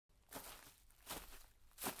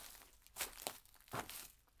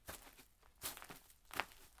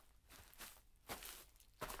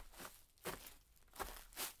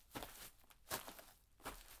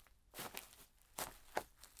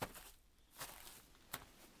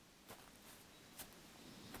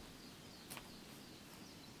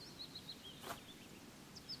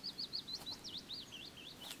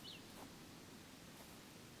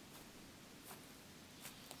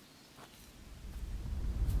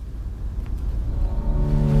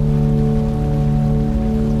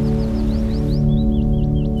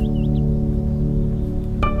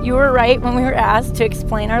You were right when we were asked to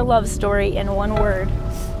explain our love story in one word.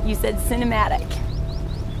 You said cinematic.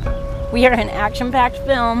 We are an action-packed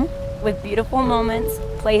film with beautiful moments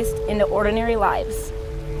placed into ordinary lives.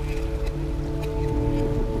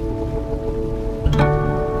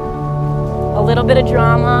 A little bit of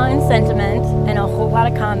drama and sentiment, and a whole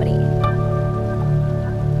lot of comedy.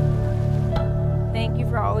 Thank you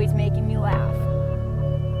for always making me laugh.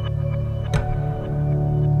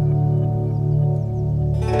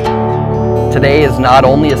 Today is not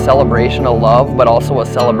only a celebration of love, but also a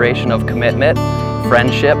celebration of commitment,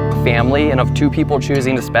 friendship, family, and of two people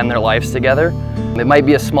choosing to spend their lives together. It might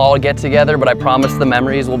be a small get-together, but I promise the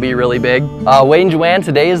memories will be really big. Wade and JoAnn,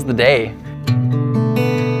 today is the day.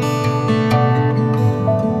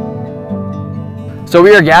 So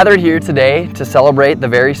we are gathered here today to celebrate the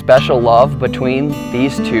very special love between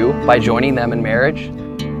these two by joining them in marriage.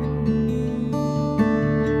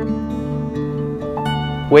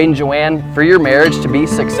 Wade and JoAnn, for your marriage to be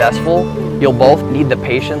successful, you'll both need the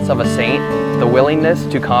patience of a saint, the willingness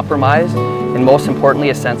to compromise, and most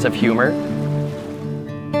importantly, a sense of humor.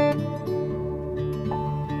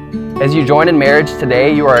 As you join in marriage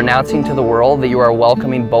today, you are announcing to the world that you are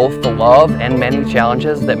welcoming both the love and many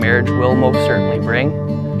challenges that marriage will most certainly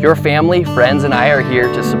bring. Your family, friends, and I are here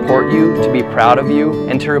to support you, to be proud of you,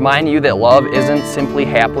 and to remind you that love isn't simply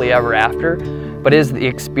happily ever after, but is the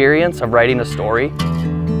experience of writing a story.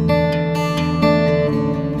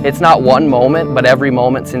 It's not one moment, but every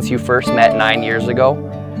moment since you first met 9 years ago.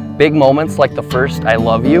 Big moments like the first I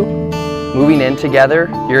love you, moving in together,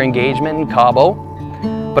 your engagement in Cabo,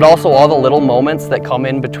 but also all the little moments that come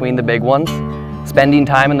in between the big ones. Spending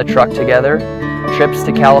time in the truck together, trips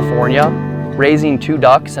to California, raising 2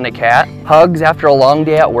 ducks and a cat, hugs after a long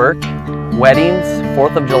day at work, weddings,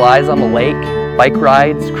 4th of Julys on the lake, bike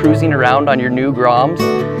rides, cruising around on your new Groms,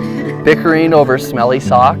 bickering over smelly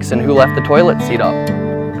socks and who left the toilet seat up.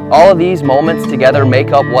 All of these moments together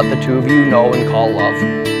make up what the two of you know and call love.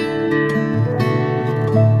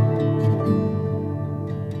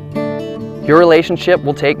 Your relationship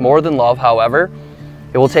will take more than love, however.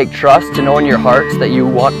 It will take trust to know in your hearts that you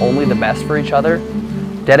want only the best for each other,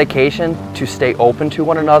 dedication to stay open to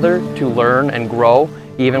one another, to learn and grow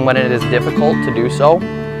even when it is difficult to do so,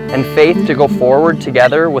 and faith to go forward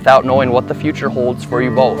together without knowing what the future holds for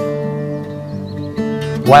you both.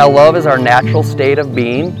 While love is our natural state of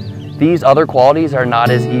being, these other qualities are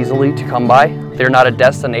not as easily to come by. They're not a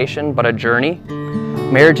destination, but a journey.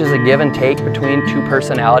 Marriage is a give and take between two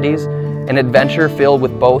personalities, an adventure filled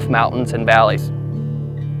with both mountains and valleys.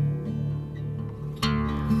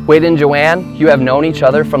 Wade and JoAnn, you have known each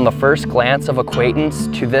other from the first glance of acquaintance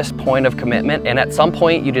to this point of commitment, and at some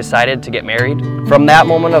point you decided to get married. From that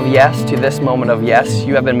moment of yes to this moment of yes,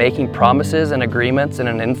 you have been making promises and agreements in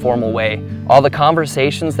an informal way. All the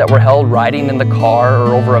conversations that were held riding in the car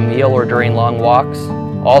or over a meal or during long walks,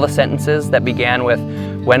 all the sentences that began with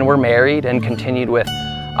 "when we're married" and continued with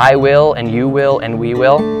 "I will" and "you will" and "we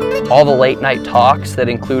will", all the late night talks that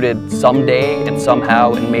included "someday" and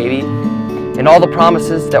 "somehow" and "maybe", and all the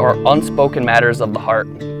promises that were unspoken matters of the heart.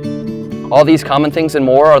 All these common things and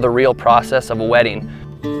more are the real process of a wedding.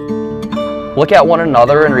 Look at one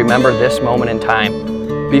another and remember this moment in time.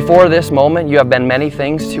 Before this moment, you have been many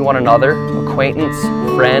things to one another: acquaintance,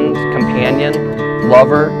 friend, companion,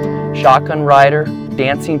 lover, shotgun rider,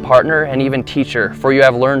 dancing partner, and even teacher, for you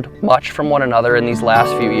have learned much from one another in these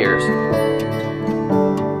last few years.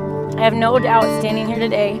 I have no doubt standing here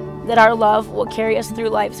today that our love will carry us through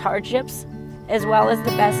life's hardships as well as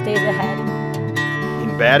the best days ahead.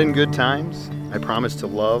 In bad and good times, I promise to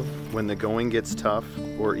love when the going gets tough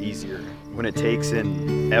or easier. When it takes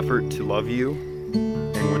an effort to love you,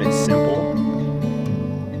 and when it's simple,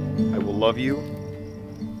 I will love you,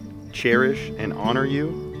 cherish and honor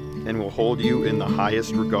you, and will hold you in the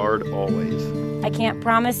highest regard always. I can't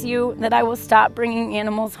promise you that I will stop bringing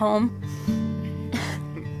animals home,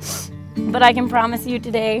 but I can promise you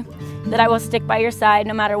today that I will stick by your side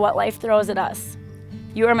no matter what life throws at us.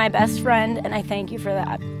 You are my best friend, and I thank you for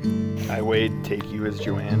that. I, Wade, take you as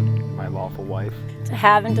JoAnn, my lawful wife. To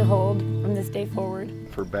have and to hold from this day forward.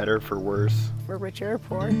 For better, for worse. For richer or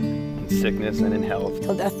poor. In sickness and in health.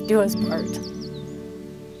 Till death do us part.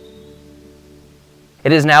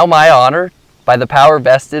 It is now my honor, by the power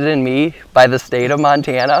vested in me by the state of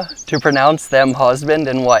Montana, to pronounce them husband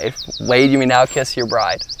and wife. Wade, you may now kiss your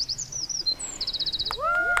bride.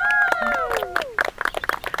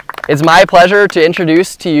 It's my pleasure to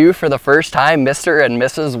introduce to you for the first time Mr. and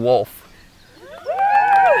Mrs. Wolf.